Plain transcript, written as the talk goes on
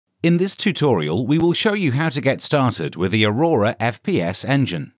In this tutorial, we will show you how to get started with the Aurora FPS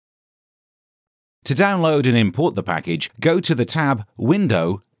Engine. To download and import the package, go to the tab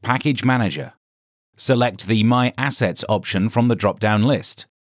Window, Package Manager. Select the My Assets option from the drop-down list.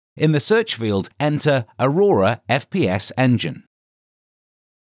 In the search field, enter Aurora FPS Engine.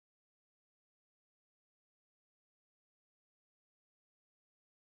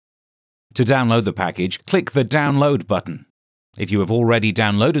 To download the package, click the Download button. If you have already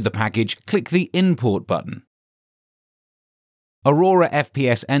downloaded the package, click the Import button. Aurora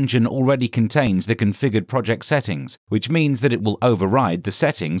FPS Engine already contains the configured project settings, which means that it will override the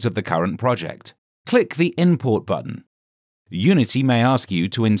settings of the current project. Click the Import button. Unity may ask you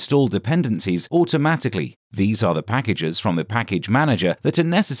to install dependencies automatically. These are the packages from the Package Manager that are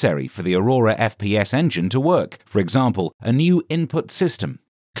necessary for the Aurora FPS Engine to work, for example, a new input system.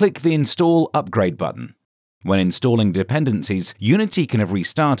 Click the Install Upgrade button. When installing dependencies, Unity can have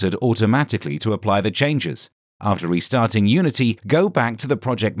restarted automatically to apply the changes. After restarting Unity, go back to the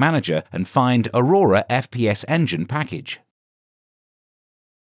Project Manager and find Aurora FPS Engine package.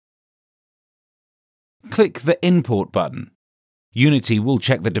 Click the Import button. Unity will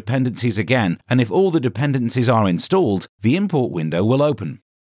check the dependencies again, and if all the dependencies are installed, the import window will open.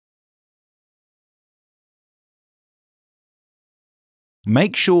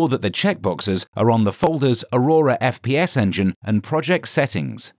 Make sure that the checkboxes are on the folders Aurora FPS Engine and Project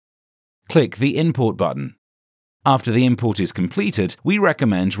Settings. Click the Import button. After the import is completed, we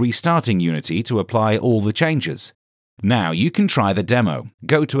recommend restarting Unity to apply all the changes. Now you can try the demo.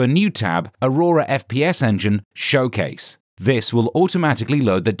 Go to a new tab, Aurora FPS Engine Showcase. This will automatically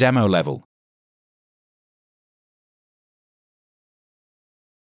load the demo level.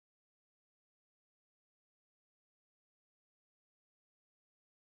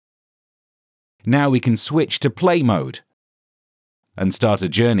 Now we can switch to play mode and start a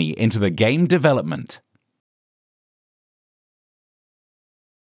journey into the game development.